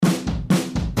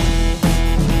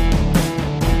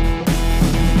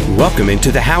Welcome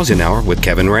into the Housing Hour with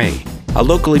Kevin Ray, a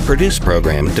locally produced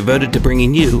program devoted to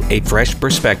bringing you a fresh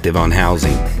perspective on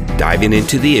housing, diving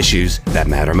into the issues that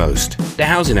matter most. The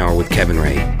Housing Hour with Kevin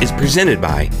Ray is presented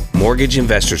by Mortgage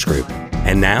Investors Group.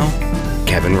 And now,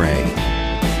 Kevin Ray.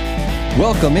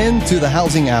 Welcome into the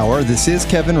Housing Hour. This is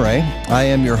Kevin Ray. I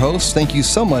am your host. Thank you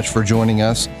so much for joining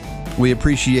us. We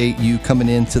appreciate you coming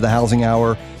into the Housing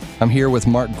Hour. I'm here with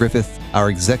Mark Griffith, our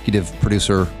executive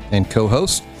producer and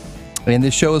co-host. And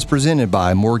this show is presented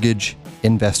by Mortgage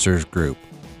Investors Group.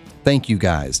 Thank you,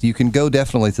 guys. You can go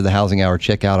definitely to the Housing Hour,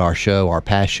 check out our show, our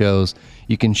past shows.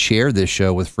 You can share this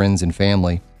show with friends and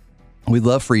family. We'd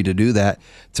love for you to do that,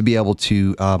 to be able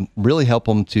to really help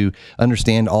them to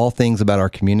understand all things about our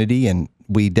community. And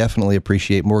we definitely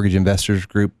appreciate Mortgage Investors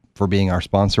Group for being our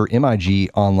sponsor,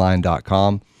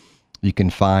 migonline.com. You can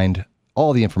find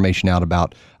all the information out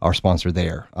about our sponsor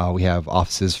there. We have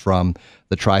offices from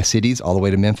the Tri-Cities all the way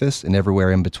to Memphis and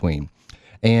everywhere in between.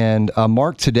 And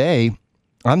Mark, today,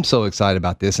 I'm so excited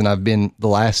about this. And I've been, the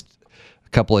last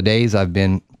couple of days, I've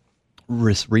been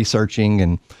researching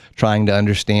and trying to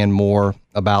understand more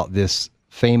about this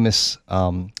famous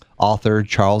author,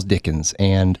 Charles Dickens.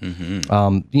 And,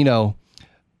 you know,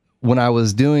 when I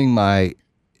was doing my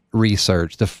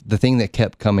research, the thing that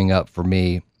kept coming up for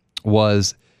me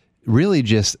was really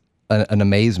just an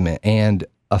amazement and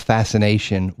a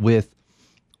fascination with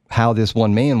how this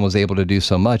one man was able to do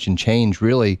so much and change,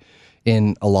 really,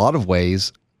 in a lot of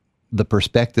ways, the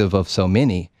perspective of so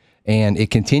many. And it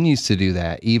continues to do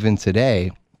that even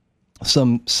today.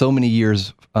 So many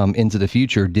years into the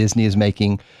future, Disney is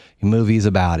making movies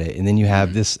about it. And then you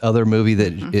have this other movie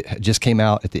that it just came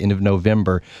out at the end of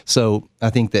November. So I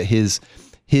think that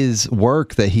his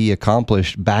work that he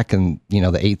accomplished back in, the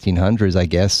 1800s, I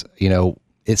guess,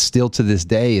 it's still to this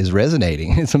day is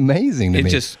resonating. It's amazing to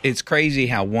me. It's crazy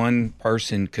how one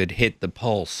person could hit the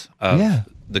pulse of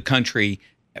the country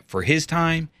for his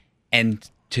time and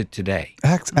to today.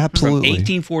 Absolutely. From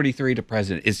 1843 to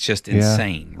present, it's just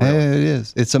insane. Yeah, really. it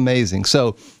is. It's amazing.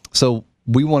 So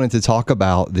we wanted to talk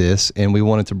about this, and we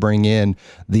wanted to bring in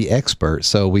the expert.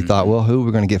 So we thought, well, who are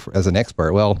we going to get as an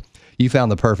expert? Well, you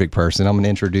found the perfect person. I'm going to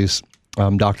introduce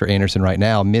Dr. Anderson right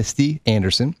now. Misty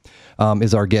Anderson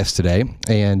is our guest today.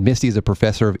 And Misty is a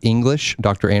professor of English.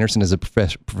 Dr. Anderson is a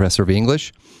professor of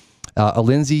English, a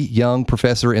Lindsay Young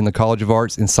professor in the College of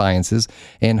Arts and Sciences,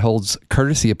 and holds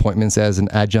courtesy appointments as an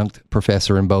adjunct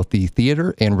professor in both the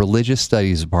Theater and Religious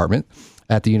Studies Department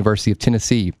at the University of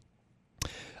Tennessee.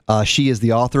 She is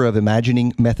the author of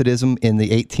Imagining Methodism in the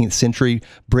 18th Century,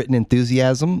 Britain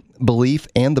Enthusiasm, Belief,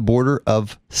 and the Border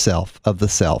of the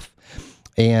Self,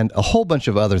 and a whole bunch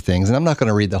of other things. And I'm not going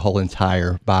to read the whole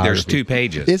entire biography. There's 2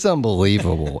 pages. It's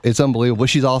unbelievable. It's unbelievable.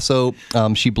 She's also,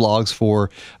 she blogs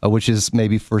for, which is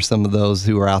maybe for some of those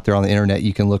who are out there on the internet,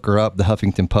 you can look her up, the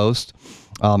Huffington Post.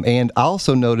 And I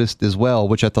also noticed as well,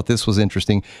 which I thought this was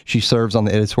interesting, she serves on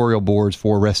the editorial boards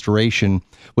for Restoration,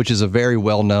 which is a very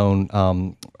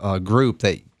well-known group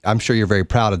that I'm sure you're very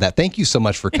proud of that. Thank you so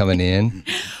much for coming in.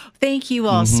 Thank you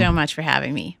all so much for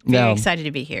having me. Very excited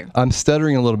to be here. I'm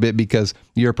stuttering a little bit because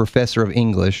you're a professor of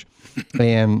English,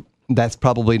 and that's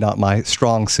probably not my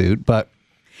strong suit, but...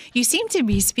 You seem to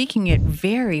be speaking it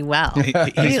very well.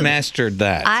 He's mastered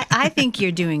that. I think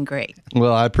you're doing great.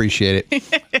 Well, I appreciate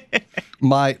it.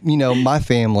 My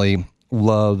family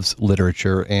loves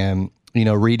literature, and,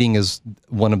 reading is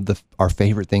one of our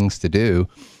favorite things to do.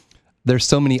 There's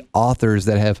so many authors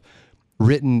that have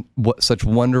written such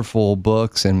wonderful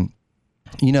books, and,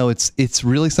 it's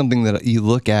really something that you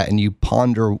look at and you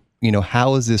ponder,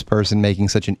 how is this person making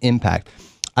such an impact?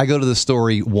 I go to the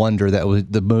story Wonder, that was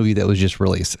the movie that was just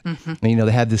released. And,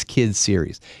 they have this kids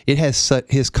series. It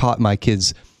has caught my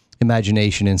kids'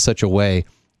 imagination in such a way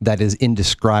that is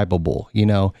indescribable,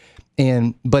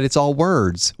 but it's all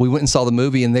words. We went and saw the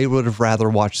movie, and they would have rather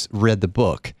read the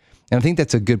book. And I think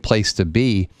that's a good place to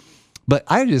be. But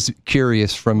I'm just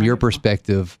curious from your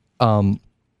perspective,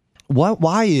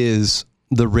 why is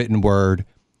the written word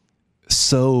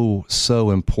so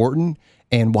important?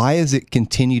 And why does it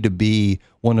continue to be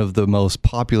one of the most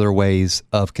popular ways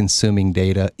of consuming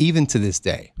data, even to this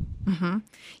day?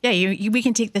 Yeah, we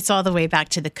can take this all the way back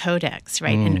to the Codex,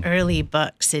 right? In early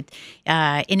books, in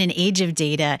an age of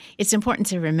data, it's important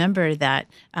to remember that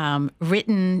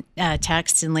written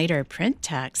texts and later print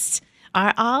texts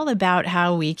are all about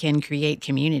how we can create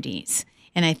communities.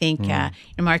 And I think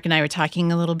Mark and I were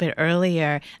talking a little bit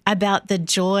earlier about the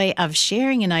joy of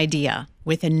sharing an idea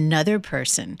with another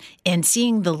person and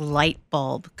seeing the light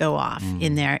bulb go off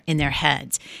in their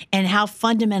heads, and how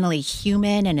fundamentally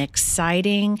human and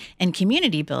exciting and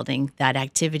community building that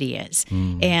activity is.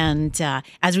 And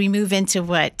as we move into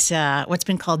what's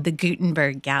been called the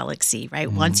Gutenberg galaxy,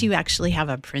 right? Once you actually have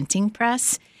a printing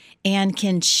press and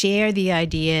can share the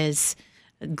ideas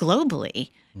globally,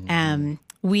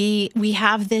 we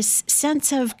have this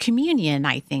sense of communion,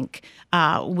 I think,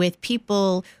 with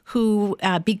people who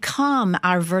become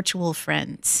our virtual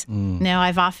friends. Now,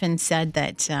 I've often said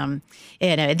that,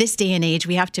 at this day and age,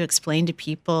 we have to explain to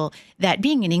people that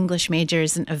being an English major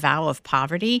isn't a vow of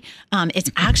poverty.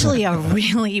 It's actually a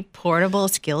really portable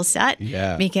skill set,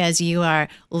 because you are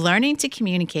learning to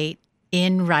communicate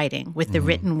in writing with the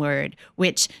written word,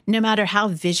 which no matter how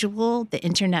visual the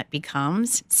internet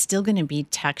becomes, it's still going to be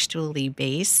textually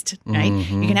based, right?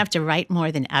 You're going to have to write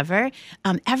more than ever.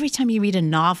 Every time you read a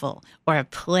novel or a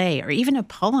play or even a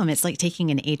poem, it's like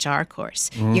taking an HR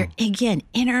course. You're, again,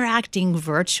 interacting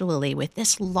virtually with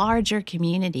this larger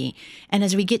community. And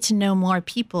as we get to know more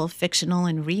people, fictional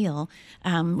and real,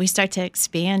 we start to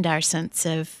expand our sense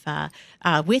of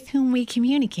with whom we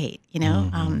communicate,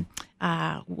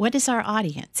 what is our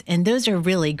audience? And those are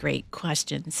really great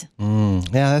questions. Yeah,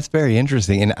 that's very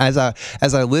interesting. And as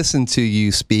I listened to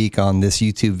you speak on this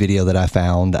YouTube video that I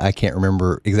found, I can't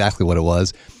remember exactly what it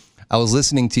was. I was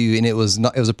listening to you, and it was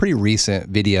a pretty recent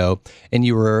video, and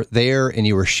you were there and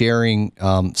you were sharing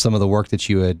some of the work that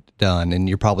you had done, and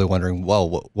you're probably wondering,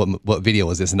 well, what video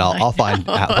was this? And I'll find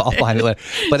it later.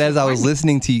 But as I was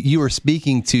listening to you, you were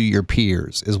speaking to your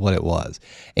peers, is what it was,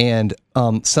 and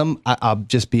I'll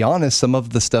just be honest, some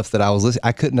of the stuff that I was listening,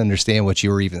 I couldn't understand what you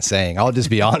were even saying. I'll just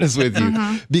be honest with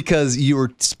you, because you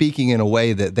were speaking in a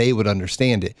way that they would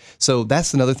understand it. So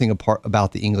that's another thing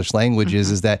about the English language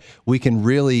is that we can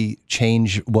really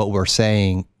change what we're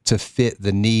saying to fit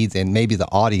the needs and maybe the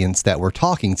audience that we're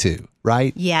talking to,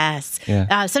 right? Yes.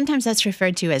 Yeah. Sometimes that's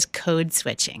referred to as code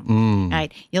switching,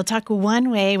 right? You'll talk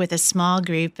one way with a small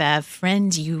group of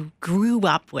friends you grew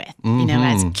up with,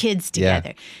 as kids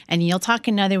together. And you'll talk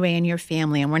another way in your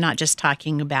family. And we're not just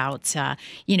talking about,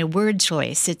 word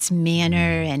choice. It's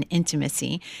manner and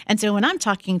intimacy. And so when I'm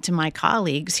talking to my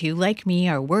colleagues who, like me,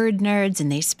 are word nerds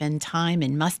and they spend time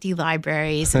in musty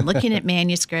libraries and looking at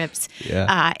manuscripts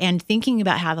and thinking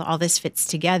about how all this fits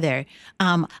together,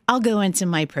 I'll go into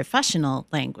my professional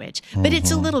language. But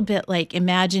it's a little bit like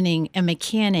imagining a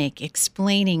mechanic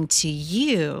explaining to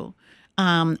you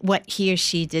what he or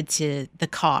she did to the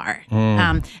car,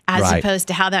 as opposed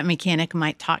to how that mechanic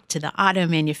might talk to the auto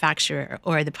manufacturer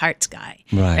or the parts guy,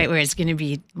 right? Where it's going to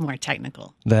be more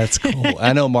technical. That's cool.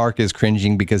 I know Mark is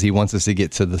cringing because he wants us to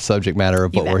get to the subject matter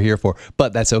of what we're here for,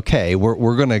 but that's okay.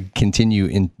 We're going to continue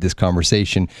in this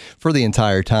conversation for the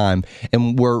entire time.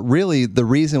 And the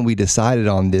reason we decided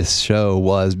on this show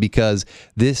was because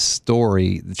this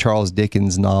story, the Charles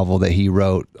Dickens novel that he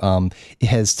wrote,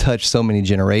 has touched so many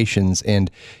generations. And,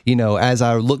 as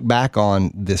I look back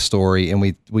on this story, and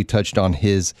we touched on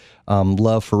his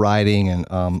love for writing, and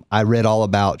I read all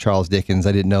about Charles Dickens.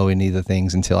 I didn't know any of the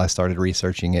things until I started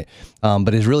researching it.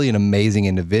 But he's really an amazing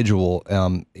individual,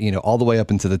 all the way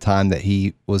up into the time that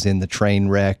he was in the train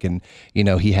wreck, and,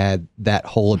 he had that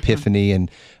whole epiphany,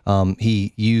 and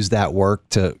he used that work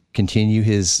to continue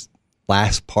his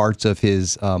last parts of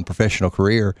his professional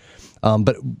career.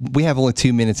 But we have only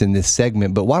 2 minutes in this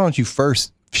segment, but why don't you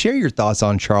first share your thoughts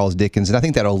on Charles Dickens, and I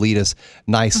think that'll lead us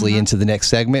nicely into the next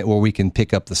segment where we can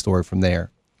pick up the story from there.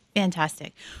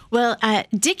 Fantastic. Well,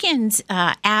 Dickens,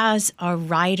 as a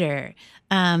writer,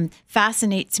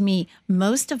 fascinates me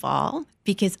most of all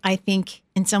because I think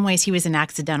in some ways he was an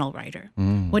accidental writer.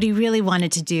 What he really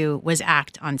wanted to do was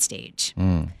act on stage.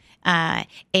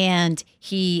 And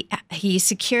he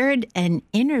secured an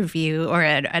interview or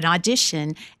an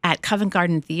audition at Covent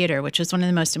Garden Theatre, which was one of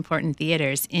the most important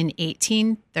theaters in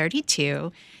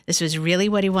 1832. This was really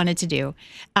what he wanted to do.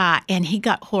 And he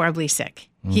got horribly sick.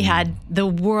 He had the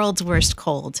world's worst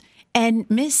cold and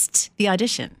missed the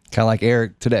audition. Kind of like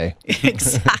Eric today.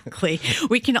 Exactly.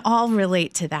 We can all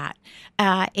relate to that.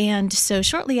 And so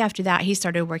shortly after that, he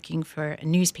started working for a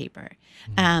newspaper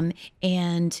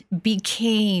and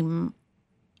became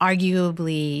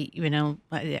arguably,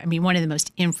 one of the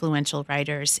most influential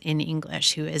writers in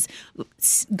English who has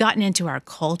gotten into our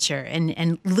culture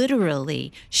and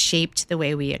literally shaped the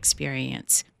way we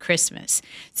experience Christmas.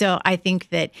 So I think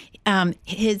that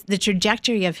the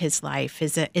trajectory of his life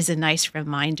is a nice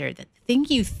reminder that the thing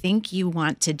you think you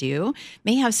want to do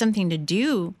may have something to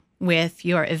do with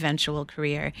your eventual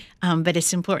career. But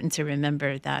it's important to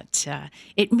remember that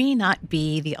it may not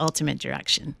be the ultimate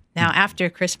direction. Now, after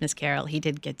Christmas Carol, he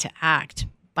did get to act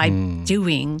by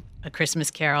doing A Christmas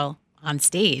Carol on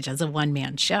stage as a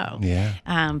one-man show. Yeah.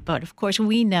 But of course,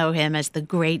 we know him as the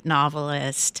great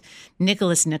novelist,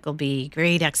 Nicholas Nickleby,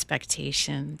 Great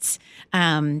Expectations.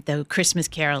 Though Christmas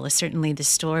Carol is certainly the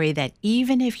story that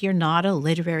even if you're not a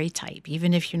literary type,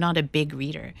 even if you're not a big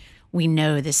reader, we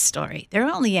know this story. There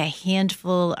are only a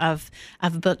handful of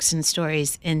books and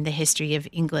stories in the history of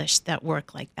English that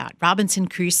work like that. Robinson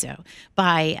Crusoe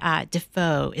by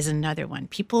Defoe is another one.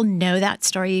 People know that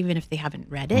story even if they haven't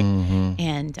read it.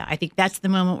 And I think that's the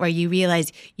moment where you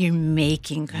realize you're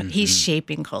he's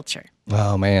shaping culture.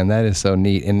 Oh, man, that is so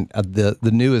neat. And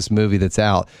the newest movie that's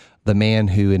out, The Man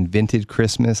Who Invented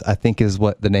Christmas, I think is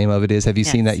what the name of it is. Have you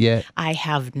seen that yet? I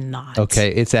have not.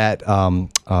 Okay, it's at,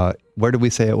 where did we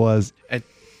say it was? I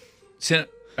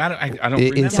don't remember.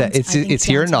 It's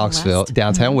here in Knoxville,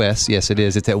 downtown West. Yes, it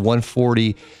is. It's at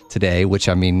 1:40 today, which,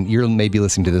 I mean, you're maybe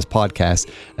listening to this podcast,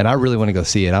 and I really want to go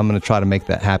see it. I'm going to try to make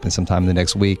that happen sometime in the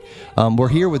next week. We're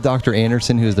here with Dr.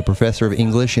 Anderson, who is the professor of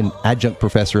English and adjunct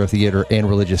professor of theater and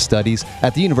religious studies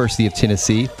at the University of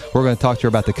Tennessee. We're going to talk to her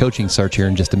about the coaching search here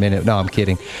in just a minute. No, I'm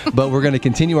kidding. But we're going to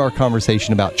continue our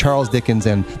conversation about Charles Dickens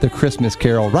and the Christmas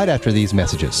Carol right after these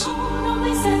messages.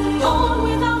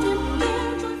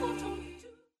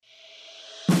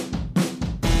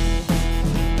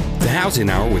 The Housing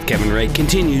Hour with Kevin Ray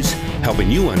continues, helping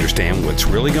you understand what's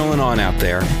really going on out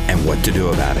there and what to do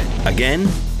about it. Again,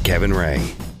 Kevin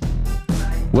Ray.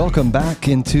 Welcome back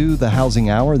into the Housing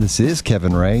Hour. This is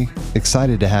Kevin Ray.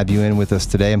 Excited to have you in with us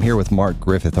today. I'm here with Mark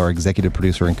Griffith, our executive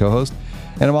producer and co-host.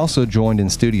 And I'm also joined in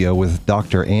studio with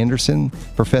Dr. Anderson,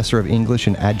 professor of English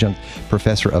and adjunct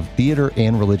professor of theater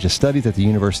and religious studies at the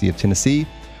University of Tennessee.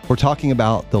 We're talking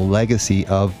about the legacy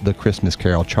of the Christmas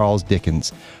Carol, Charles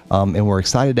Dickens, and we're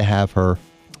excited to have her.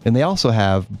 And they also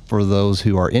have, for those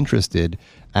who are interested,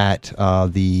 at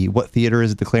what theater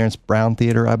is it? The Clarence Brown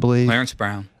Theater, I believe. Clarence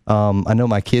Brown. I know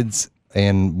my kids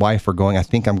and wife are going. I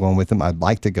think I'm going with them. I'd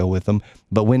like to go with them.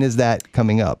 But when is that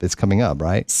coming up? It's coming up,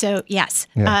 right? So, yes.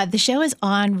 Yeah. The show is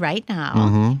on right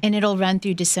now, and it'll run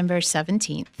through December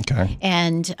 17th. Okay.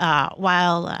 And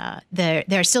while there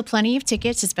are still plenty of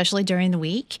tickets, especially during the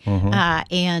week,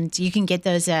 and you can get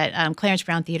those at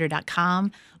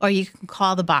clarencebrowntheater.com, or you can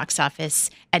call the box office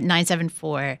at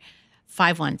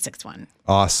 974-5161.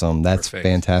 Awesome. That's perfect.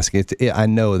 Fantastic. I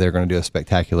know they're going to do a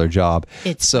spectacular job.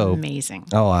 It's amazing.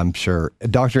 Oh, I'm sure.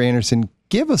 Dr. Anderson,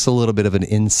 give us a little bit of an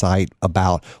insight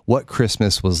about what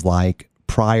Christmas was like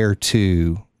prior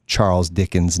to Charles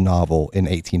Dickens' novel in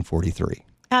 1843.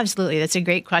 Absolutely. That's a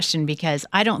great question because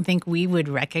I don't think we would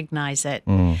recognize it.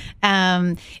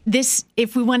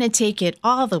 If we want to take it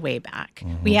all the way back,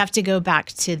 we have to go back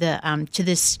to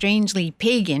the strangely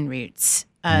pagan roots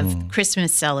of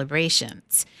Christmas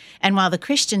celebrations. And while the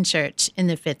Christian church in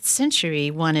the 5th century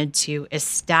wanted to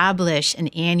establish an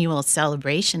annual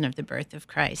celebration of the birth of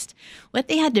Christ, what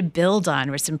they had to build on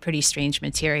were some pretty strange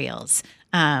materials.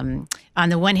 On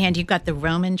the one hand, you've got the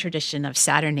Roman tradition of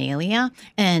Saturnalia,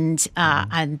 and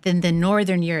then the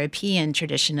Northern European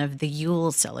tradition of the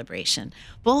Yule celebration.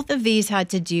 Both of these had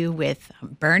to do with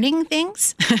burning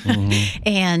things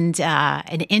and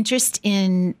an interest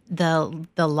in the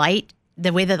light,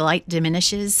 the way that the light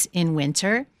diminishes in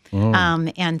winter.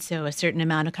 And so a certain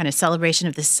amount of kind of celebration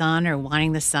of the sun or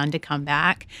wanting the sun to come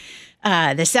back.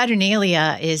 The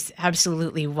Saturnalia is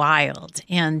absolutely wild,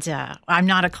 and I'm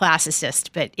not a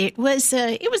classicist, but it was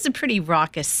a pretty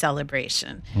raucous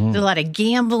celebration. There's a lot of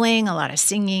gambling, a lot of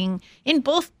singing, in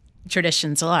both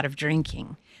traditions, a lot of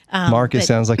drinking. Mark, it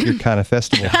sounds like your kind of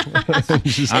festival.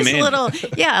 It's a little,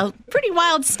 pretty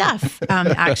wild stuff,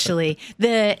 actually.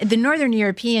 The Northern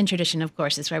European tradition, of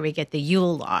course, is where we get the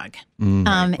Yule log,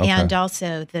 and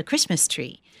also the Christmas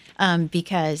tree,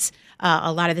 because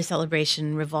a lot of the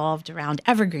celebration revolved around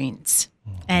evergreens.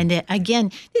 And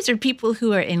again, these are people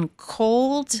who are in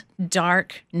cold,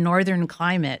 dark, northern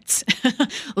climates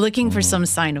looking for some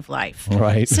sign of life.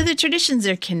 Right. So the traditions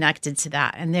are connected to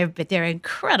that, and they're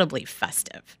incredibly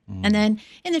festive. And then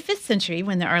in the 5th century,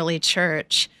 when the early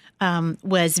church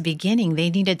was beginning,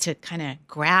 they needed to kind of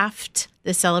graft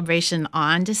the celebration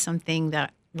onto something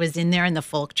that was in there in the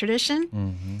folk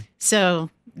tradition. So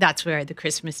that's where the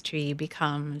Christmas tree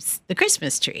becomes the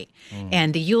Christmas tree.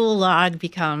 And the Yule log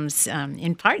becomes,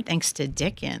 in part thanks to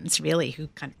Dickens, really, who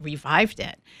kind of revived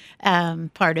it,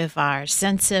 part of our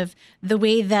sense of the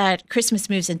way that Christmas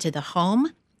moves into the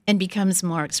home and becomes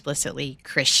more explicitly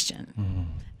Christian.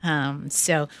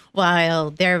 So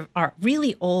while there are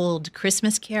really old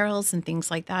Christmas carols and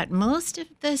things like that, most of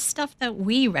the stuff that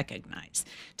we recognize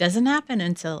doesn't happen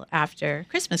until after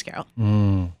Christmas Carol.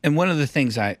 And one of the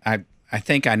things I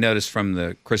think I noticed from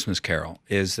the Christmas Carol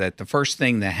is that the first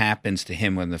thing that happens to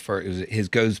him when his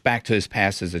goes back to his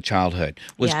past as a childhood.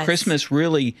 Was Christmas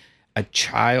really a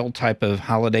child type of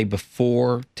holiday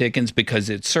before Dickens? Because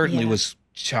it certainly was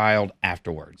child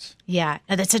afterwards. Yeah,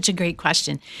 that's such a great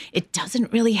question. It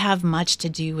doesn't really have much to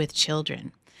do with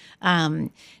children.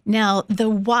 Now, the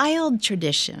wild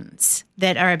traditions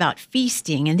that are about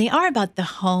feasting, and they are about the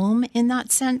home in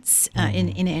that sense,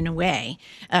 in a way,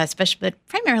 especially, but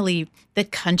primarily the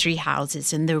country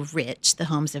houses and the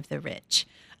homes of the rich,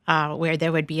 where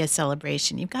there would be a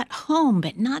celebration. You've got home,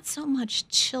 but not so much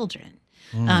children.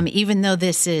 Even though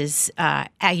this is,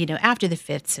 after the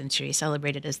 5th century,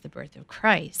 celebrated as the birth of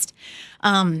Christ,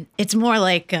 it's more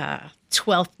like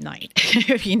Twelfth Night,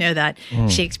 if you know that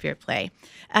Shakespeare play.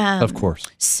 Of course.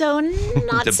 So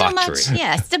not so much.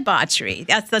 Yes, debauchery.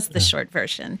 That's the short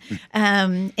version.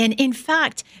 And in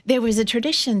fact, there was a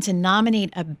tradition to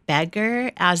nominate a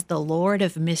beggar as the Lord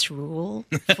of Misrule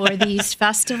for these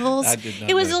festivals. I did not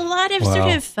It was know a lot of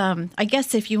sort of, I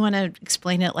guess if you want to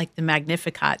explain it like the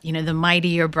Magnificat, the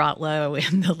mighty are brought low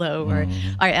and the low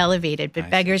are elevated. But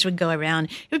beggars would go around.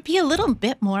 It would be a little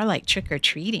bit more like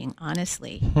trick-or-treating,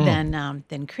 honestly,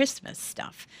 than Christmas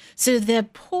stuff. So the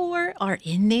poor are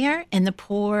in there, and the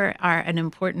poor are an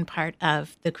important part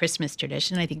of the Christmas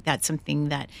tradition. I think that's something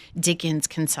that Dickens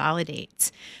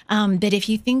consolidates. But if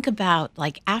you think about,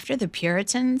 like, after the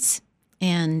Puritans,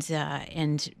 and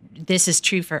this is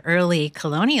true for early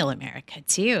colonial America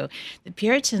too, the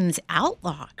Puritans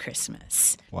outlaw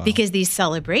Christmas because these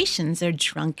celebrations are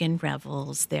drunken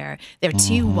revels. They're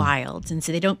too wild, and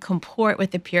so they don't comport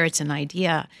with the Puritan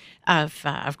idea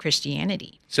of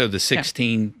Christianity. So the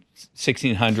 1600s,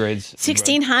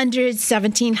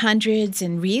 1700s,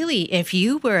 and really, if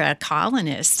you were a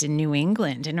colonist in New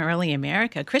England in early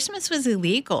America, Christmas was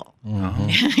illegal.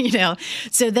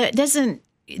 So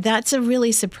that's a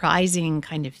really surprising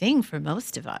kind of thing for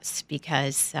most of us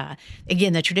because,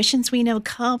 again, the traditions we know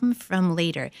come from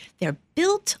later. They're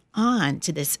built on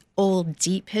to this old,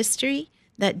 deep history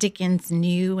that Dickens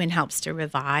knew and helps to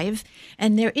revive.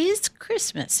 And there is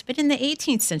Christmas, but in the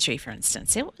 18th century, for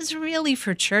instance, it was really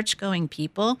for church-going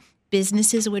people.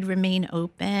 Businesses would remain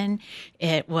open.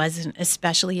 It wasn't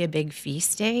especially a big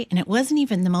feast day, and it wasn't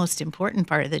even the most important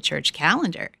part of the church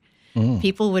calendar.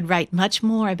 People would write much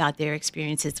more about their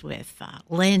experiences with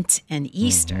Lent and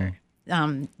Easter.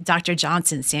 Dr.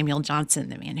 Johnson, Samuel Johnson,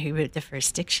 the man who wrote the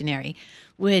first dictionary,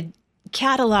 would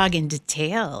catalog in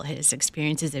detail his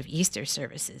experiences of Easter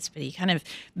services, but he kind of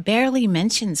barely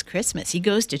mentions Christmas. He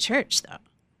goes to church, though,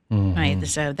 right?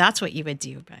 So that's what you would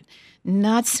do, but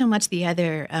not so much the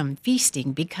other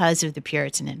feasting because of the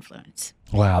Puritan influence.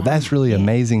 Wow, that's really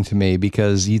amazing to me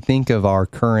because you think of our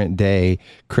current day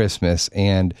Christmas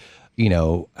and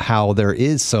how there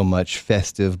is so much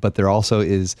festive, but there also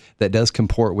is that does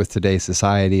comport with today's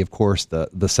society. Of course,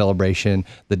 the celebration,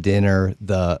 the dinner,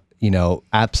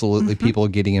 absolutely people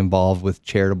getting involved with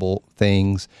charitable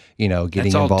things, getting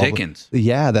that's all involved. Dickens.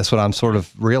 That's what I'm sort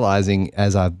of realizing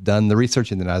as I've done the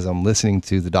research and then as I'm listening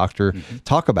to the doctor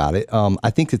talk about it.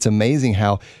 I think it's amazing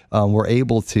how we're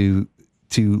able to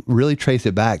really trace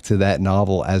it back to that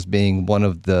novel as being one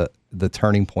of the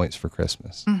turning points for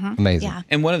Christmas. Amazing. Yeah.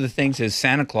 And one of the things is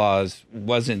Santa Claus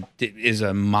is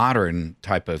a modern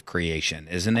type of creation,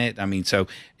 isn't it? I mean, so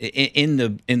in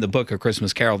the book of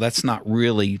Christmas Carol, that's not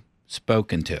really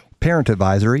spoken to. Parent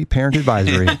advisory.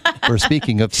 We're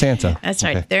speaking of Santa. That's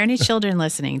right. If there are any children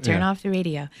listening, turn off the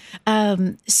radio.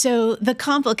 So the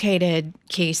complicated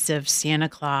case of Santa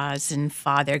Claus and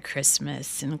Father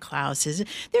Christmas and Clauses,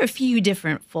 there are a few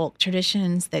different folk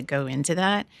traditions that go into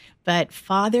that. But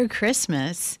Father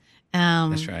Christmas,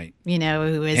 that's right.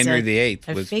 Who is Henry VIII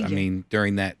was, figure.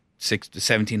 During that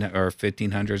 17 or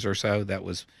 1500s or so, that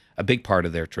was a big part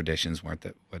of their traditions,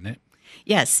 wasn't it?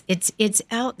 Yes, it's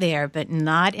out there, but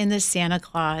not in the Santa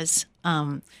Claus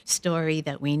story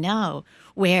that we know,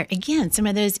 where, again, some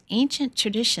of those ancient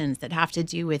traditions that have to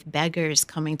do with beggars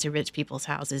coming to rich people's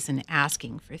houses and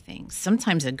asking for things,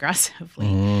 sometimes aggressively,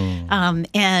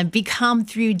 and become,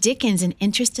 through Dickens, an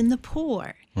interest in the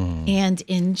poor and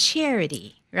in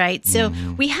charity. Right. So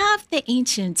we have the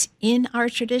ancients in our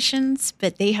traditions,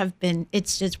 but it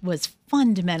just was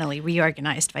fundamentally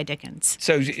reorganized by Dickens.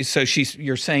 So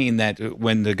you're saying that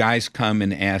when the guys come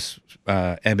and ask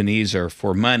Ebenezer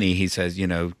for money, he says,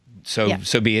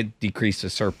 so be it, decrease the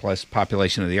surplus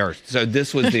population of the earth. So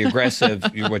this was the aggressive,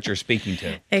 what you're speaking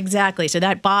to. Exactly. So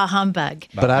that bah humbug.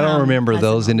 But I don't remember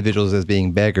those individuals as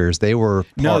being beggars. They were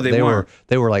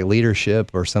they were like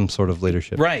leadership or some sort of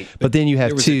leadership. Right. But then you have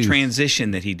there was a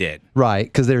transition that he did. Right,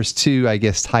 because there's two, I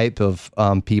guess, type of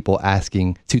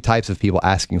two types of people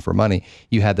asking for money.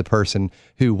 You had the person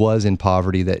who was in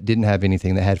poverty that didn't have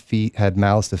anything, that had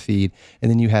mouths to feed,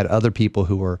 and then you had other people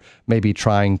who were maybe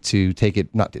trying to take it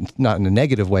not in a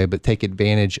negative way, but take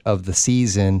advantage of the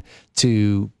season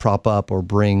to prop up or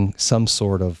bring some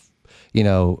sort of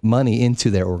money into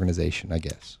their organization, I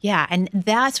guess. Yeah, and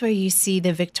that's where you see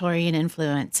the Victorian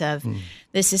influence of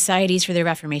the Societies for the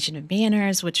Reformation of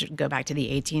Manners, which go back to the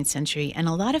 18th century, and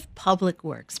a lot of public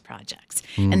works projects.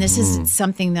 And this is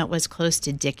something that was close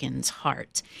to Dickens'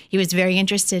 heart. He was very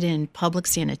interested in public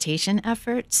sanitation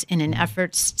efforts and in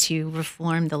efforts to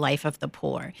reform the life of the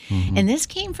poor. And this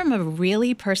came from a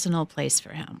really personal place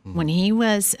for him. When he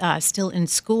was still in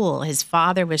school, his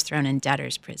father was thrown in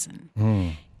debtor's prison.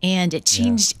 And it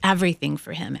changed everything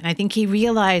for him. And I think he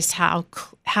realized how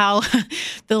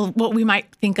what we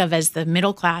might think of as the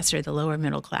middle class or the lower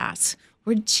middle class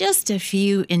were just a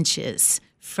few inches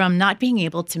from not being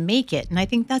able to make it. And I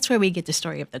think that's where we get the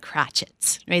story of the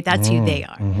Cratchits, right? That's who they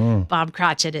are. Bob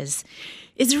Cratchit is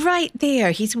right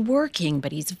there. He's working,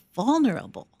 but he's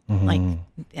vulnerable.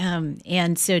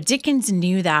 And so Dickens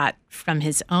knew that from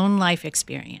his own life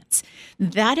experience.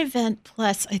 That event,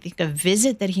 plus I think a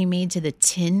visit that he made to the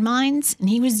tin mines, and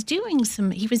he was doing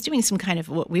some kind of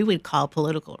what we would call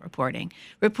political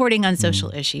reporting on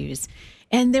social issues,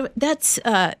 and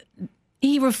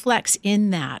he reflects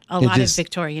in that a lot of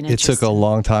Victorian interest. It took a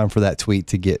long time for that tweet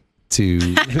to get to,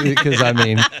 because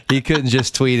he couldn't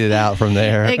just tweet it out from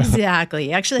there.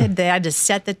 Exactly. Actually, they had to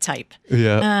set the type.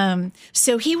 Yeah.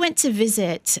 So he went to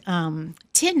visit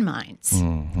tin mines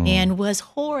and was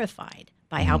horrified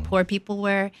by how poor people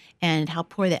were and how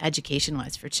poor the education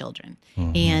was for children.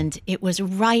 And it was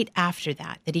right after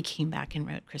that he came back and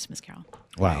wrote Christmas Carol.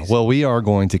 Wow. Well, we are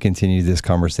going to continue this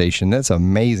conversation. That's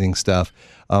amazing stuff.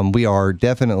 We are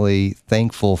definitely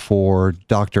thankful for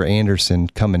Dr. Anderson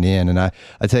coming in. And I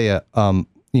tell you,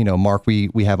 Mark,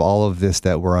 we have all of this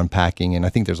that we're unpacking, and I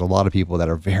think there's a lot of people that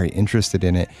are very interested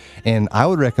in it. And I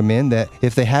would recommend that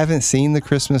if they haven't seen The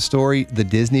Christmas Story, the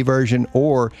Disney version,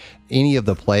 or any of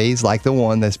the plays like the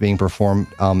one that's being performed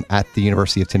at the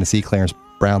University of Tennessee Clarence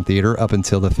Brown Theater up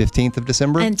until the 15th of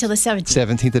December. Until the 17th.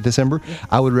 17th of December. Yeah.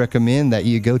 I would recommend that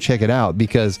you go check it out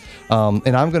because,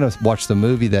 and I'm going to watch the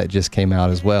movie that just came out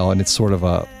as well, and it's sort of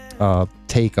a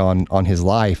take on his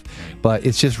life, but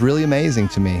it's just really amazing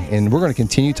to me. And we're going to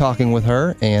continue talking with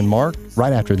her and Mark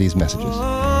right after these messages.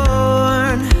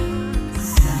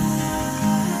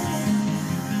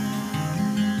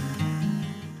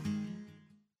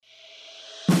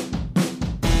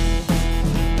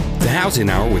 The Housing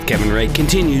Hour with Kevin Ray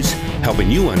continues, helping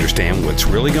you understand what's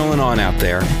really going on out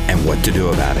there and what to do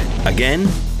about it. Again,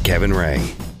 Kevin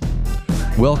Ray.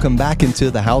 Welcome back into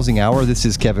the Housing Hour. This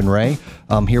is Kevin Ray.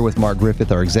 I'm here with Mark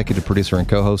Griffith, our executive producer and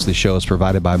co-host. This show is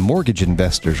provided by Mortgage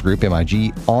Investors Group,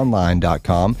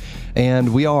 MIGOnline.com.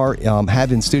 And we are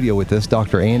have in studio with us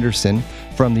Dr. Anderson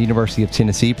from the University of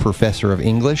Tennessee, professor of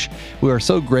English. We are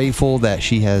so grateful that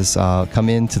she has come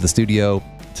into the studio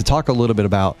to talk a little bit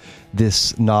about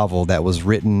this novel that was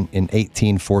written in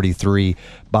 1843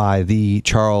 by the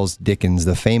Charles Dickens,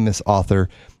 the famous author.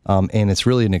 And it's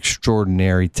really an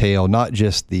extraordinary tale, not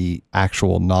just the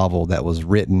actual novel that was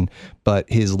written, but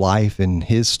his life and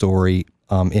his story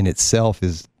in itself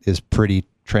is pretty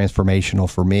transformational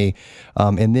for me.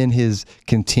 And then his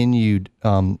continued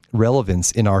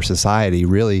relevance in our society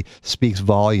really speaks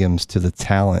volumes to the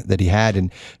talent that he had.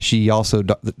 And she also,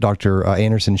 Dr.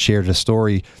 Anderson, shared a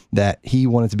story that he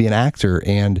wanted to be an actor.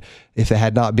 And if it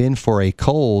had not been for a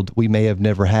cold, we may have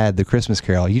never had The Christmas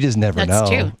Carol. You just never know. That's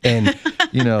true. And,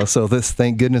 so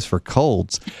thank goodness for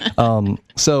colds.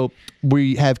 So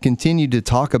we have continued to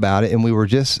talk about it.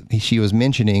 And she was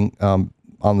mentioning,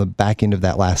 on the back end of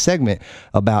that last segment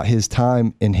about his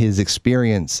time and his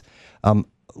experience,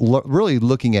 really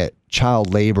looking at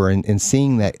child labor and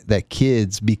seeing that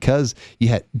kids, because you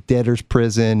had debtor's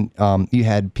prison, you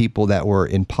had people that were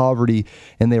in poverty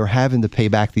and they were having to pay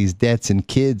back these debts, and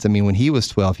kids, when he was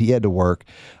 12, he had to work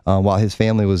while his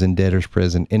family was in debtor's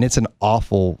prison. And it's an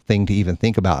awful thing to even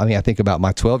think about. I think about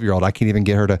my 12-year-old. I can't even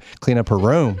get her to clean up her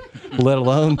room, let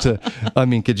alone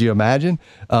could you imagine?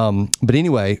 But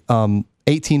anyway,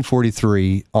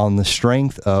 1843, on the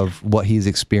strength of what he's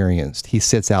experienced, he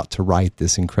sets out to write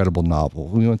this incredible novel.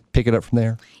 We want to pick it up from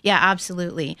there? Yeah,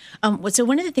 absolutely. So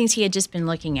one of the things he had just been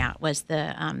looking at was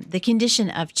the condition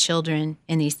of children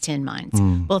in these tin mines,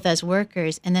 both as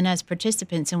workers and then as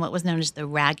participants in what was known as the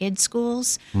ragged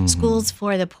schools, schools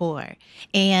for the poor.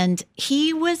 And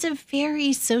he was a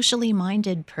very socially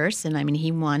minded person. I mean,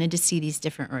 he wanted to see these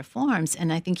different reforms,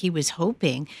 and I think he was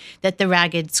hoping that the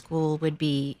ragged school would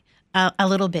be a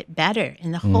little bit better.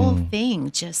 And the whole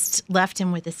thing just left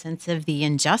him with a sense of the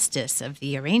injustice of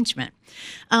the arrangement.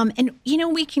 And,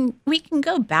 we can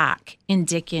go back in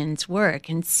Dickens' work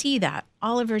and see that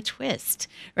Oliver Twist,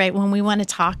 right? When we want to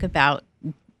talk about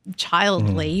child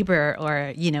labor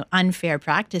or, unfair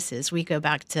practices, we go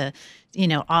back to,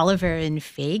 Oliver and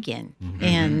Fagin.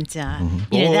 And,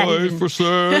 Boy for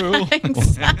sale.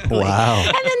 Exactly. Wow.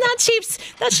 And then that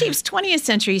shapes 20th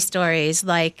century stories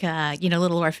like,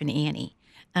 Little Orphan Annie.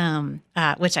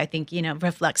 Which I think,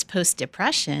 reflects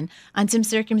post-Depression on some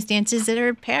circumstances that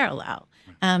are parallel.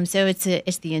 So it's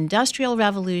the Industrial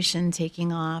Revolution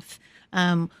taking off,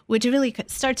 which really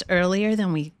starts earlier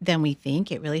than we think.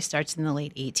 It really starts in the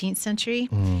late 18th century,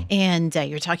 and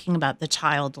you're talking about the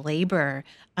child labor,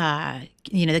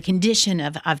 the condition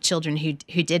of children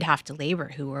who did have to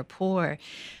labor, who were poor,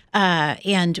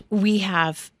 and we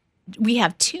have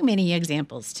too many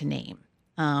examples to name.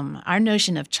 Our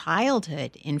notion of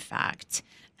childhood, in fact,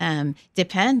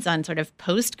 depends on sort of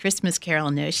post-Christmas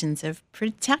Carol notions of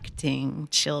protecting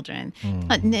children.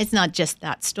 It's not just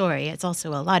that story. It's also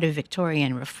a lot of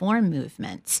Victorian reform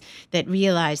movements that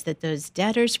realized that those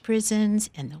debtors'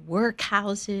 prisons and the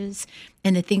workhouses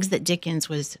and the things that Dickens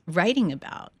was writing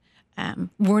about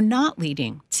were not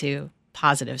leading to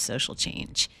positive social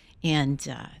change. And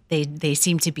they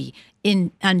seem to be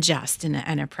unjust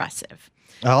and oppressive.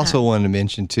 I also wanted to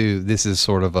mention, too, this is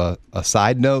sort of a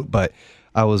side note, but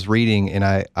I was reading, and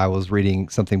I was reading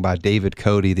something by David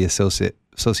Cody, the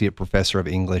associate professor of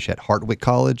English at Hartwick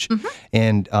College,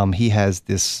 and he has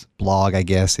this blog, I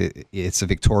guess, it's a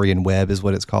Victorian Web is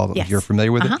what it's called, yes. if you're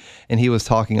familiar with it, and he was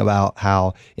talking about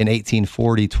how in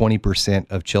 1840,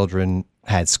 20% of children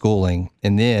had schooling,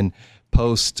 and then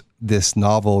post this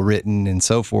novel written and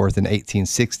so forth in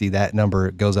 1860, that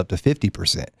number goes up to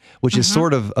 50%, which is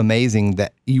sort of amazing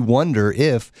that you wonder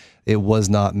if it was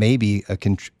not maybe a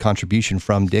contribution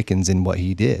from Dickens in what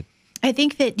he did. I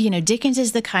think that, Dickens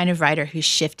is the kind of writer who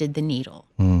shifted the needle.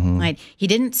 Right? He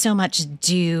didn't so much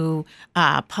do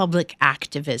public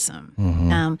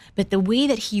activism, but the way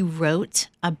that he wrote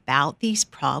about these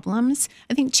problems,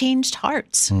 I think, changed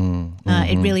hearts.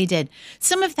 It really did.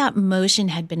 Some of that motion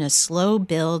had been a slow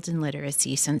build in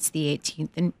literacy since the 18th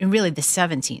and really the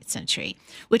 17th century,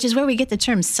 which is where we get the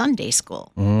term Sunday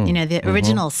school. The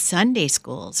original Sunday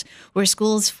schools were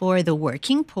schools for the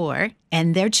working poor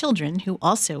and their children who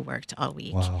also worked all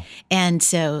week. Wow. And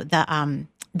so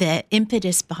the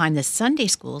impetus behind the Sunday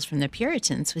schools from the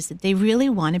Puritans was that they really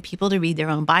wanted people to read their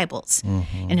own Bibles.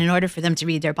 And in order for them to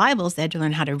read their Bibles, they had to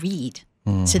learn how to read.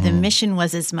 So the mission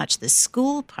was as much the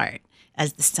school part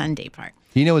as the Sunday part.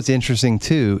 What's interesting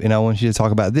too, and I want you to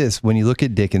talk about this. When you look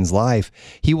at Dickens' life,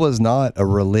 he was not a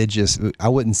religious, I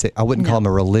wouldn't call him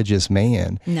a religious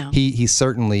man. No. He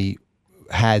certainly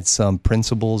had some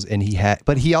principles,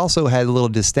 but he also had a little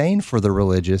disdain for the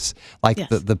religious, like yes.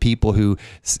 the people who,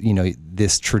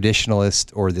 this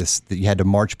traditionalist or that you had to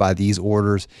march by these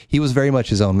orders. He was very much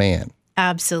his own man.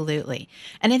 Absolutely.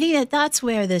 And I think that's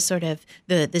where the sort of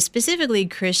the specifically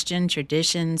Christian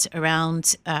traditions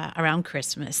around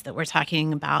Christmas that we're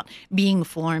talking about being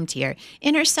formed here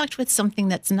intersect with something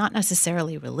that's not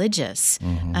necessarily religious.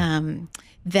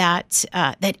 That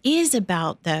is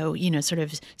about, though, sort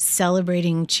of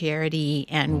celebrating charity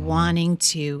and wanting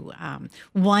to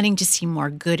see more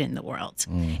good in the world.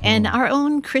 And our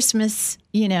own Christmas,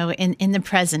 in the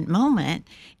present moment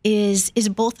is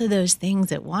both of those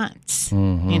things at once.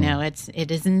 It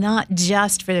is not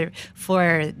just for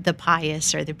the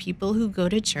pious or the people who go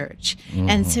to church.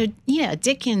 And so,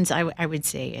 Dickens, I would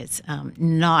say, is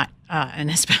not an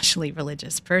especially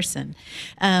religious person,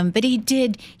 but he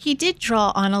did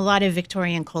draw on a lot of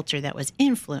Victorian culture that was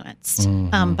influenced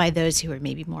by those who were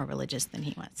maybe more religious than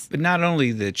he was. But not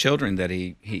only the children that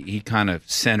he kind of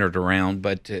centered around,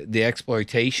 but the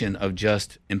exploitation of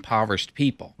just impoverished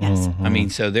people. Yes. I mean,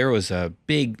 so there was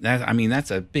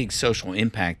that's a big social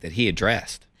impact that he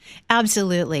addressed.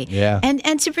 Absolutely. Yeah.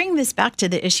 And to bring this back to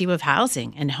the issue of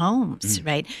housing and homes,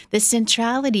 right? The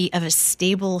centrality of a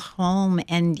stable home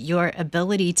and your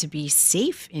ability to be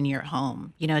safe in your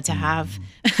home, to have,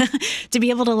 to be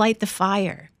able to light the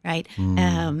fire, right?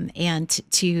 And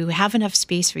to have enough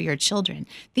space for your children.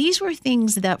 These were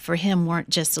things that for him weren't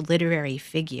just literary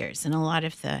figures. And a lot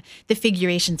of the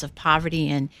figurations of poverty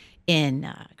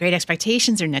in Great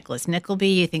Expectations or Nicholas Nickleby,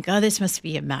 you think, oh, this must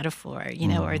be a metaphor,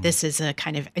 or this is a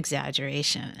kind of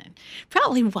exaggeration. And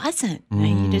probably wasn't. Right?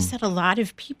 You just had a lot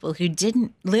of people who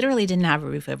literally didn't have a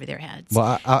roof over their heads.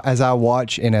 Well, as I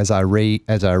watch and as I read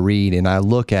and I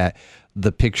look at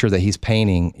the picture that he's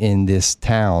painting in this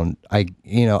town, I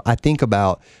think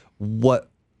about what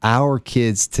our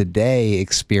kids today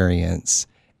experience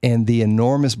and the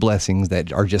enormous blessings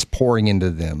that are just pouring into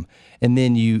them. And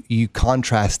then you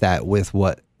contrast that with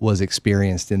what was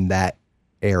experienced in that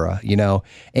era,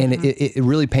 and it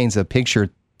really paints a picture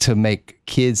to make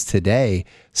kids today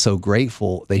so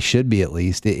grateful. They should be, at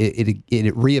least. It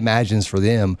reimagines for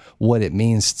them what it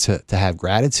means to have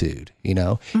gratitude,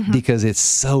 because it's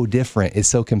so different. It's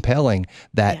so compelling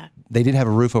that they didn't have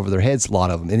a roof over their heads, a lot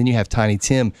of them. And then you have Tiny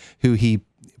Tim, who he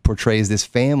portrays this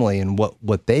family and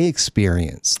what they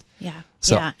experienced. Yeah.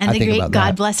 So and I the think great about God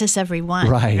that. bless us everyone,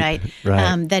 Right.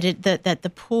 That the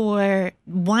poor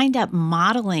wind up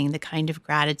modeling the kind of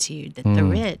gratitude that the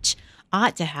rich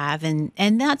ought to have,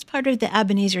 and that's part of the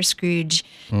Ebenezer Scrooge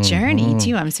journey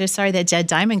too. I'm so sorry that Jed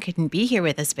Diamond couldn't be here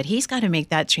with us, but he's got to make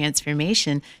that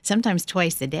transformation sometimes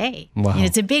twice a day. Wow.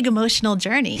 It's a big emotional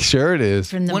journey. Sure it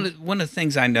is. One of the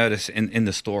things I noticed in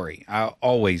the story, I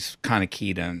always kind of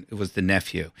keyed on, it was the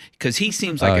nephew, because he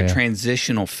seems like a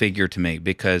transitional figure to me,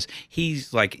 because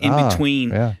he's like in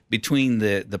between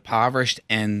the impoverished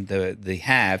and the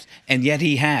haves, and yet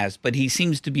but he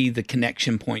seems to be the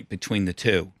connection point between the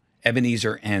two,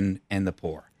 Ebenezer and the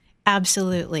poor.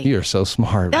 Absolutely. You're so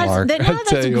smart, Mark.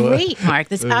 That's great, Mark.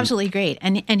 That's absolutely great.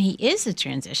 And he is a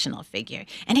transitional figure.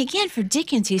 And again, for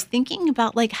Dickens, he's thinking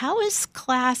about how is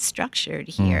class structured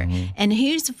here, and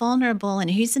who's vulnerable and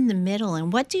who's in the middle,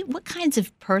 and what kinds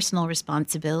of personal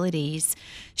responsibilities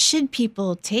should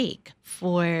people take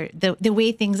for the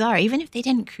way things are, even if they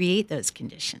didn't create those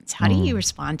conditions. How do you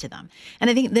respond to them?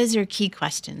 And I think those are key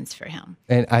questions for him.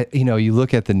 And you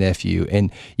look at the nephew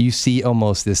and you see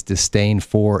almost this disdain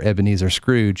for Ebenezer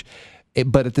Scrooge.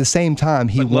 But at the same time,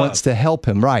 he wants to help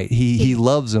him, right? He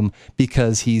loves him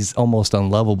because he's almost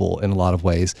unlovable in a lot of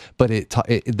ways. But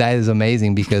that is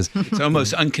amazing because it's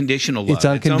almost unconditional love. It's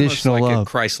unconditional almost like love, a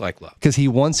Christ-like love. Because he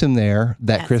wants him there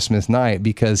that Christmas night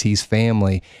because he's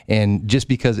family, and just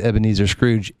because Ebenezer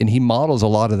Scrooge, and he models a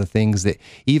lot of the things that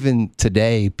even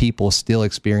today people still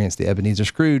experience the Ebenezer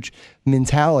Scrooge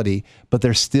mentality, but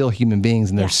they're still human beings,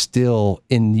 and they're still,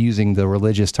 in using the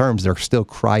religious terms, they're still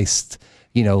Christ.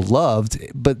 Loved,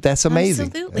 but that's amazing.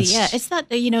 Absolutely, it's not,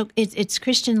 it's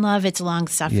Christian love, it's long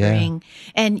suffering.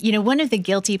 Yeah. And, one of the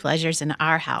guilty pleasures in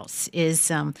our house is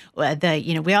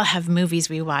we all have movies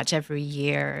we watch every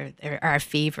year, they're our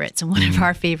favorites. And one of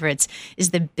our favorites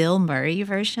is the Bill Murray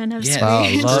version of Scrooge.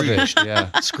 Oh, love it.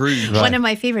 Yeah. Scrooge. Right. One of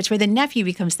my favorites, where the nephew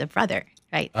becomes the brother.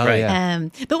 Right. Oh, yeah.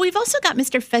 But we've also got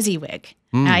Mr. Fezziwig,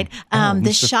 right?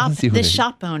 The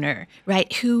shop owner,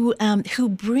 right? Who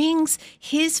brings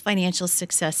his financial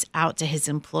success out to his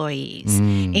employees,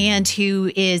 and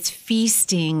who is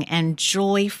feasting and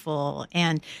joyful,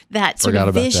 and that sort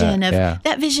of vision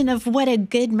of what a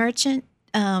good merchant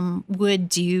would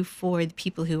do for the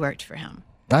people who worked for him.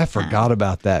 I forgot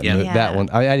about that one.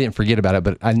 I didn't forget about it,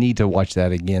 but I need to watch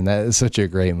that again. That is such a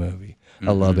great movie.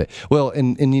 I love it. Well,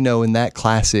 and in that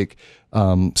classic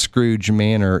Scrooge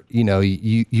manner,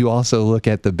 you also look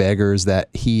at the beggars that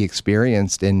he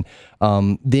experienced, and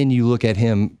then you look at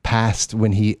him past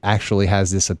when he actually has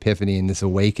this epiphany and this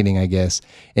awakening, I guess,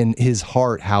 in his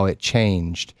heart, how it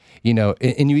changed.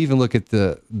 And you even look at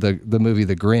the movie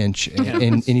The Grinch,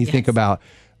 and you think about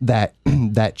that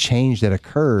change that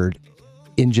occurred.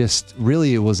 In just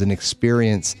really, it was an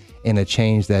experience and a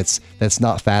change that's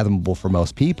not fathomable for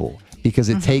most people, because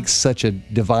it takes such a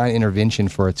divine intervention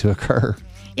for it to occur.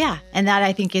 Yeah, and that,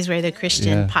 I think, is where the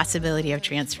Christian possibility of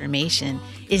transformation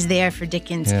is there for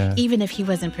Dickens, even if he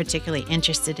wasn't particularly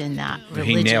interested in that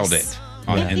religious. He nailed it.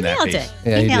 He nailed it.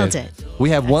 Yeah, he nailed it.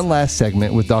 We have one last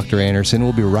segment with Dr. Anderson.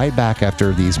 We'll be right back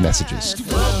after these messages.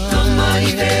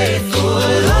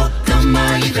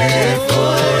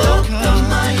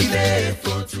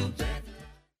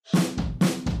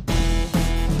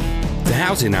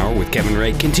 The Housing Hour with Kevin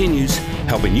Ray continues,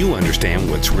 helping you understand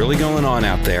what's really going on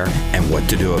out there and what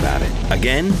to do about it.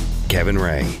 Again, Kevin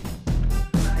Ray.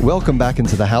 Welcome back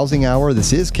into the Housing Hour.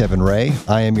 This is Kevin Ray.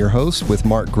 I am your host with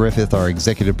Mark Griffith, our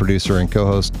executive producer and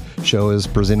co-host. Show is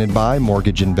presented by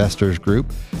Mortgage Investors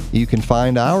Group. You can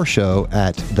find our show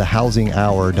at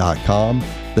thehousinghour.com.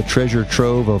 The treasure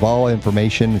trove of all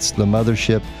information. It's the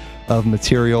mothership of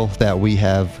material that we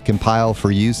have compiled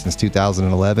for you since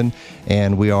 2011,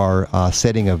 and we are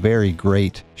setting a very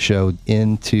great show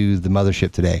into the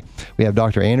mothership today. We have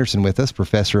Dr. Anderson with us,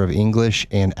 professor of English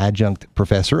and adjunct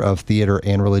professor of theater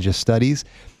and religious studies.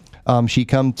 She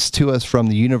comes to us from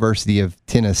the University of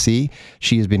Tennessee.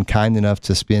 She has been kind enough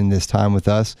to spend this time with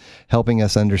us, helping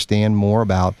us understand more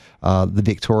about the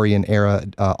Victorian era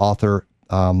author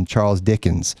Charles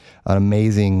Dickens, an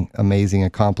amazing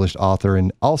accomplished author,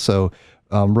 and also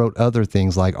wrote other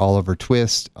things like Oliver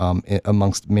Twist,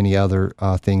 amongst many other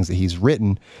things that he's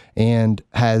written, and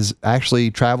has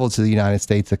actually traveled to the United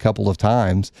States a couple of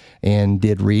times and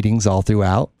did readings all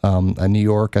throughout New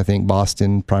York, I think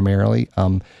Boston primarily.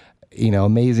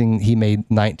 Amazing. He made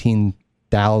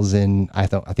 19,000. I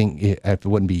think it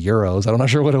wouldn't be euros. I'm not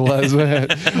sure what it was, but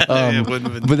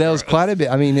that was quite a bit.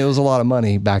 I mean, it was a lot of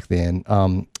money back then.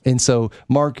 And so,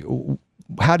 Mark,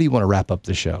 how do you want to wrap up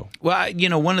the show? Well,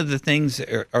 one of the things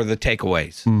are the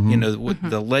takeaways.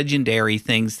 The legendary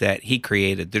things that he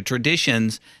created, the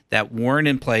traditions that weren't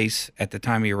in place at the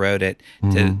time he wrote it,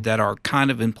 that are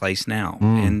kind of in place now.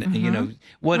 And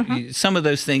what some of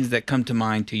those things that come to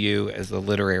mind to you as a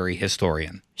literary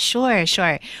historian. Sure.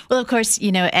 Well, of course,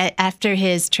 after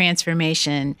his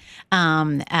transformation,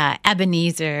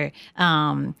 Ebenezer,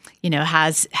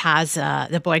 has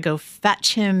the boy go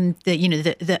fetch him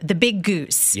the big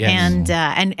goose, yes.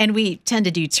 and we tend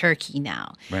to do turkey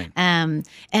now, right?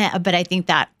 But I think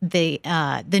that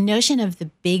the notion of the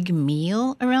big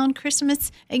meal around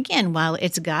Christmas, again, while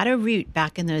it's got a root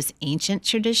back in those ancient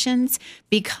traditions,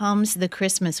 becomes the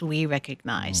Christmas we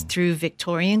recognize through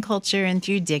Victorian culture and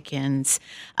through Dickens.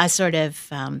 A sort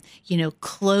of,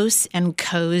 close and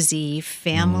cozy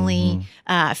family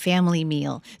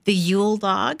meal. The Yule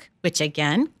log, which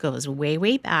again goes way,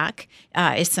 way back,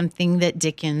 is something that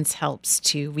Dickens helps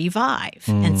to revive.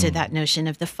 And so that notion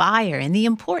of the fire and the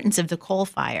importance of the coal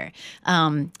fire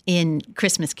in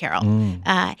Christmas Carol.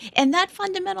 And that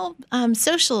fundamental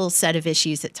social set of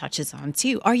issues it touches on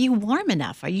too. Are you warm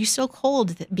enough? Are you so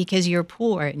cold because you're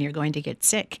poor and you're going to get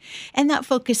sick? And that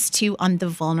focus too on the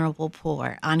vulnerable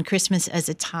poor, on Christmas as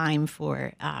a time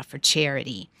for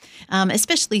charity,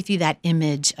 especially through that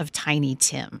image of Tiny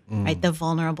Tim, right? The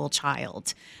vulnerable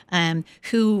child,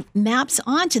 who maps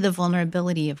onto the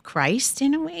vulnerability of Christ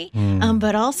in a way,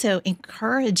 but also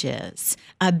encourages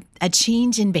a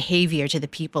change in behavior to the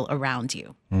people around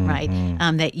you, right?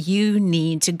 That you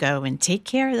need to go and take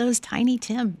care of those Tiny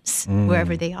Tims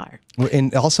wherever they are.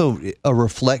 And also a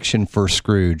reflection for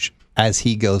Scrooge as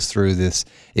he goes through this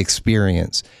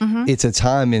experience. It's a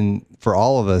time for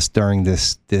all of us during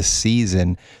this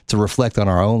season to reflect on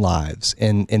our own lives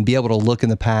and be able to look in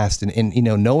the past and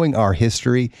knowing our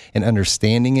history and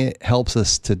understanding it helps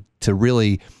us to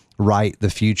really write the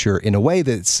future in a way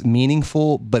that's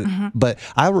meaningful. But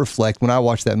I reflect when I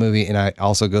watch that movie, and I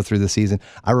also go through the season,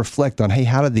 I reflect on, hey,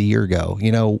 how did the year go?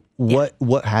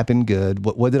 What happened good?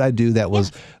 What did I do that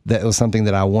was something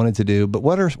that I wanted to do? But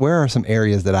where are some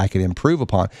areas that I could improve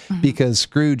upon? Because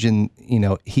Scrooge, and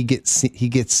he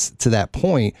gets to that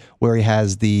point where he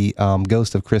has the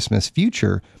Ghost of Christmas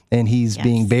Future, and he's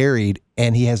being buried,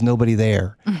 and he has nobody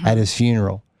there at his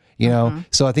funeral.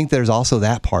 So I think there's also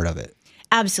that part of it.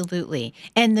 Absolutely.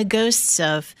 And the ghosts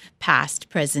of past,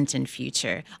 present, and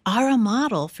future are a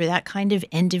model for that kind of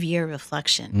end-of-year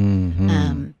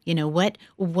reflection.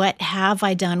 What have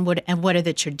I done? And what are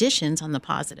the traditions on the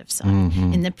positive side?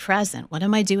 In the present, what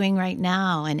am I doing right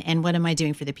now? And what am I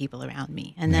doing for the people around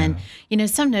me? And then,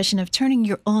 some notion of turning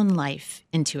your own life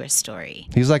into a story.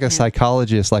 He's like a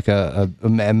psychologist, like a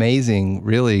amazing,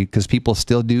 really, because people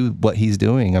still do what he's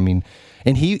doing. I mean,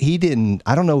 and he didn't,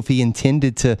 I don't know if he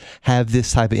intended to have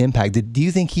this type of impact. Do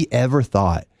you think he ever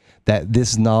thought that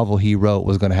this novel he wrote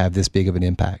was going to have this big of an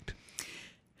impact?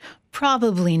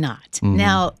 Probably not.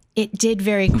 Now, it did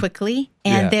very quickly,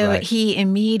 and he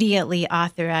immediately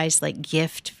authorized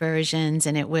gift versions,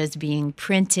 and it was being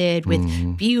printed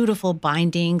with beautiful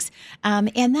bindings.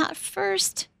 And that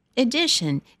first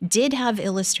edition did have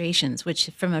illustrations, which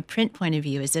from a print point of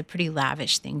view is a pretty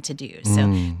lavish thing to do. So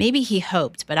maybe he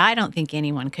hoped, but I don't think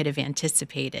anyone could have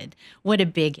anticipated what a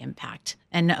big impact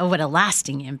and what a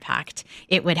lasting impact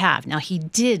it would have. Now, he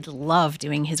did love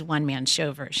doing his one-man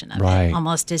show version of it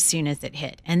almost as soon as it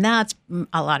hit. And that's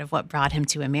a lot of what brought him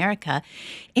to America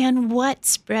and what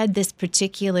spread this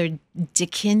particular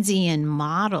Dickensian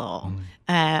model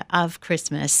of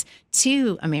Christmas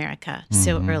to America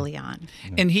so early on.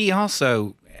 And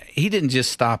he didn't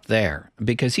just stop there,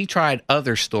 because he tried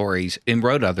other stories and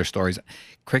wrote other stories.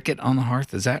 Cricket on the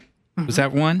Hearth, was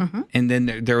that one? And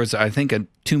then there was, I think,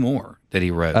 two more that he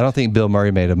wrote. I don't think Bill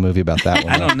Murray made a movie about that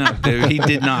one. I don't know. He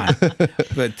did not.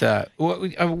 But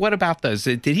what about those?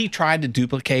 Did he try to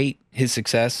duplicate his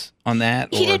success on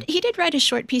that? He did write a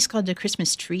short piece called The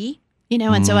Christmas Tree,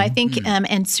 and so I think,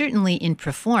 and certainly in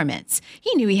performance,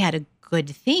 he knew he had a good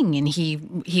thing, and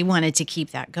he wanted to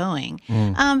keep that going.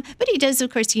 But he does, of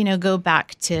course, go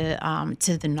back to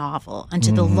the novel and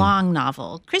to the long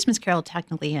novel. Christmas Carol,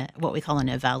 technically what we call a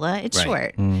novella. It's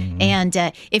short, and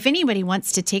if anybody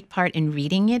wants to take part in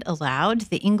reading it aloud,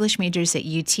 the English majors at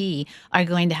UT are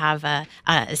going to have a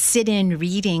sit-in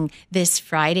reading this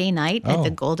Friday night at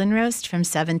the Golden Roast from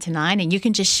 7 to 9, and you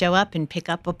can just show up and pick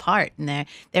up a part, and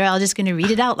they're all just going to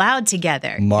read it out loud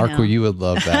together. Mark, you would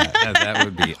love that. That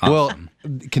would be awesome. Well,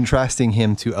 contrasting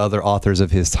him to other authors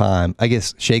of his time, I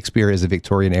guess Shakespeare is a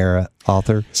Victorian era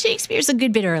author. Shakespeare's a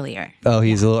good bit earlier. Oh,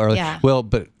 he's a little early. Yeah. Well,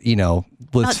 but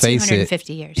let's face it,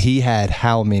 250 years. He had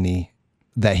how many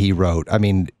that he wrote? I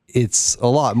mean, it's a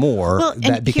lot more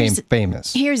that became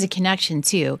famous. Here's a connection,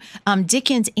 too.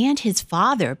 Dickens and his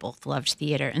father both loved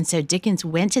theater. And so Dickens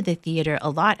went to the theater a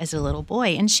lot as a little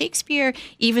boy. And Shakespeare,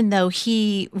 even though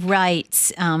he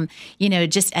writes,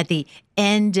 just at the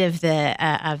end of the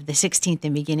 16th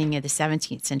and beginning of the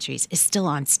 17th centuries, is still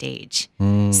on stage.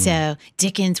 So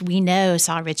Dickens, we know,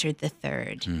 saw Richard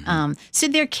III. So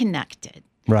they're connected.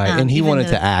 Right. And he wanted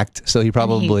to act. So he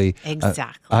probably,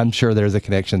 exactly. I'm sure there's a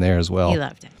connection there as well. He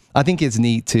loved it. I think it's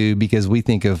neat, too, because we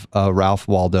think of Ralph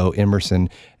Waldo Emerson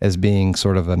as being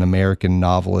sort of an American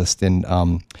novelist and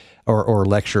or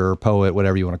lecturer, poet,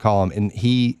 whatever you want to call him. And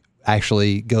he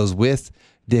actually goes with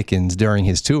Dickens during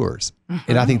his tours.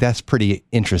 And I think that's pretty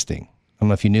interesting. I don't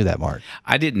know if you knew that, Mark.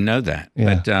 I didn't know that,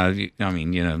 but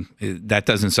that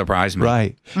doesn't surprise me.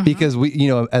 Right, because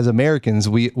we, as Americans,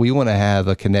 we want to have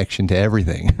a connection to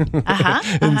everything,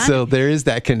 and so there is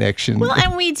that connection. Well,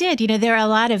 and we did. There are a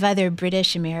lot of other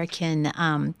British American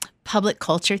public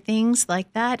culture things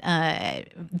like that.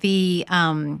 The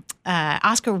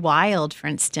Oscar Wilde, for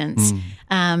instance,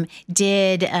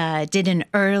 did an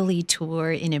early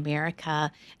tour in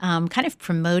America, kind of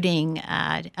promoting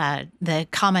the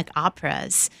comic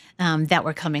operas that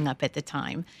were coming up at the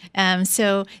time.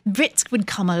 So Brits would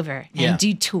come over and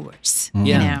do tours.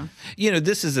 Yeah.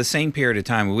 This is the same period of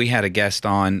time. We had a guest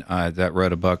on that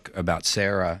wrote a book about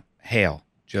Sarah Hale.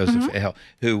 Joseph Hale,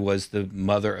 who was the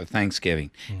mother of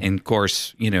Thanksgiving. And of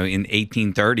course, in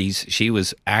 1830s, she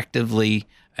was actively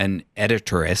an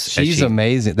editoress. She's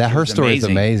amazing. Her story is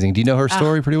amazing. Do you know her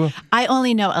story pretty well? I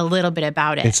only know a little bit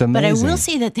about it. It's amazing. But I will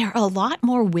say that there are a lot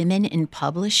more women in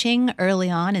publishing early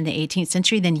on in the 18th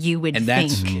century than you would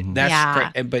think.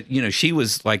 But she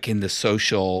was like in the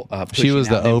social. She was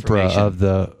the Oprah of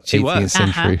the 18th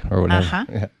century or whatever.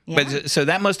 Yeah. But so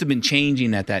that must have been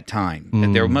changing at that time.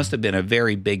 That there must have been a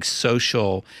very big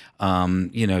social,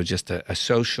 just a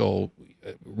social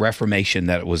reformation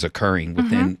that was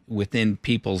occurring within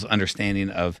people's understanding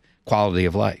of quality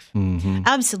of life.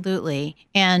 Absolutely.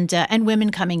 And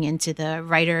women coming into the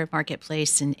writer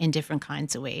marketplace in different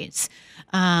kinds of ways.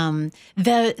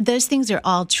 Those things are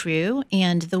all true.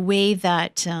 And the way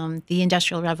that the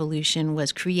Industrial Revolution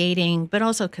was creating, but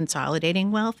also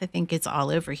consolidating wealth, I think it's all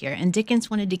over here. And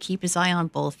Dickens wanted to keep his eye on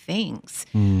both things.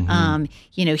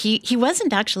 He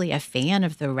wasn't actually a fan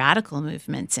of the radical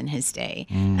movements in his day,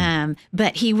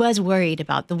 but he was worried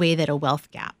about the way that a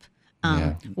wealth gap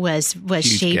was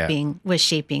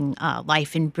shaping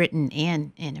life in Britain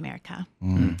and in America.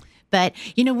 But,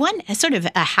 one sort of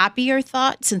a happier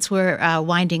thought, since we're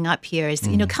winding up here, is,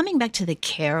 coming back to the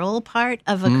carol part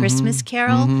of A Christmas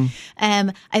Carol,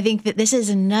 I think that this is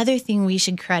another thing we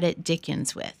should credit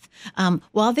Dickens with.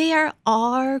 While there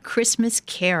are Christmas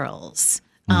carols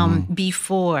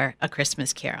before A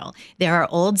Christmas Carol, there are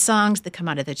old songs that come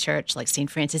out of the church, like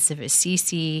St. Francis of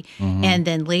Assisi, and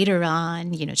then later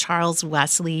on, Charles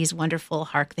Wesley's wonderful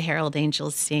 "Hark the Herald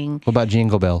Angels Sing." What about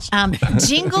Jingle Bells?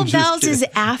 Jingle Bells is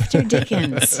after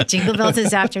Dickens. Jingle Bells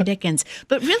is after Dickens.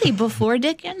 But really, before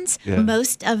Dickens,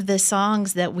 most of the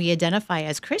songs that we identify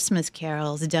as Christmas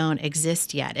carols don't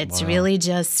exist yet. It's really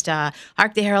just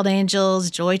 "Hark the Herald Angels,"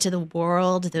 "Joy to the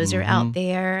World." Those are out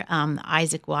there.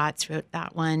 Isaac Watts wrote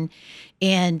that one.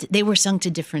 and they were sung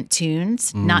to different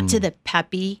tunes, not to the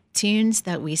peppy tunes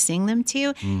that we sing them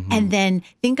to. And then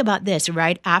think about this,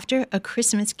 right after A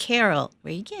Christmas Carol,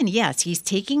 where again, yes, he's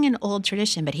taking an old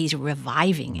tradition, but he's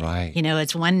reviving it. Right. You know,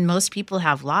 it's one most people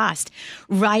have lost.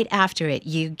 Right after it,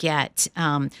 you get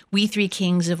We Three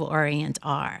Kings of Orient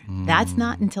Are. That's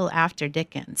not until after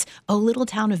Dickens. Oh, Little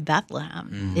Town of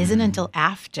Bethlehem isn't until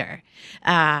after.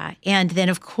 And then,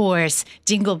 of course,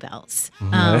 Jingle Bells.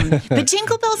 But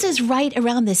Jingle Bells is right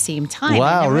around the same time.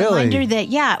 Wow, and a really? reminder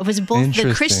that, it was both the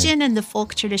Interesting. Christian and the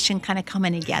folk tradition kind of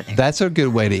coming together. That's a good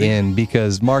way to end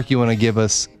because, Mark, you want to give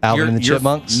us Alvin and the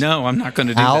Chipmunks? No, I'm not going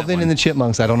to do that. Alvin and the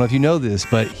Chipmunks, I don't know if you know this,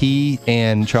 but he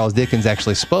and Charles Dickens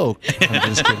actually spoke. I'm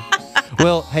just kidding.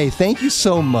 Well, hey, thank you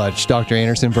so much, Dr.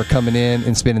 Anderson, for coming in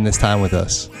and spending this time with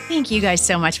us. Thank you guys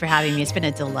so much for having me. It's been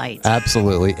a delight.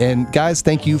 Absolutely. And guys,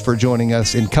 thank you for joining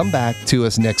us, and come back to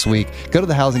us next week. Go to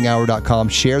thehousinghour.com,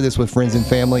 share this with friends and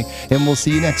family, and we'll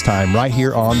see you next time right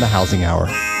here on The Housing Hour.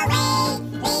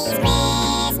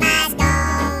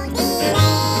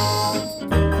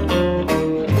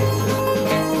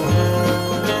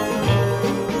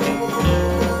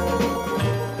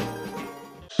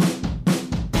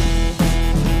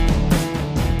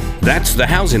 That's the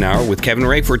Housing Hour with Kevin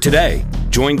Ray for today.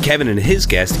 Join Kevin and his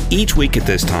guests each week at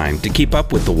this time to keep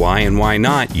up with the why and why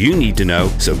not you need to know,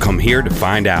 so come here to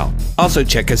find out. Also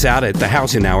check us out at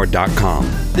thehousinghour.com.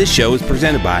 This show is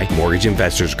presented by Mortgage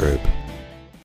Investors Group.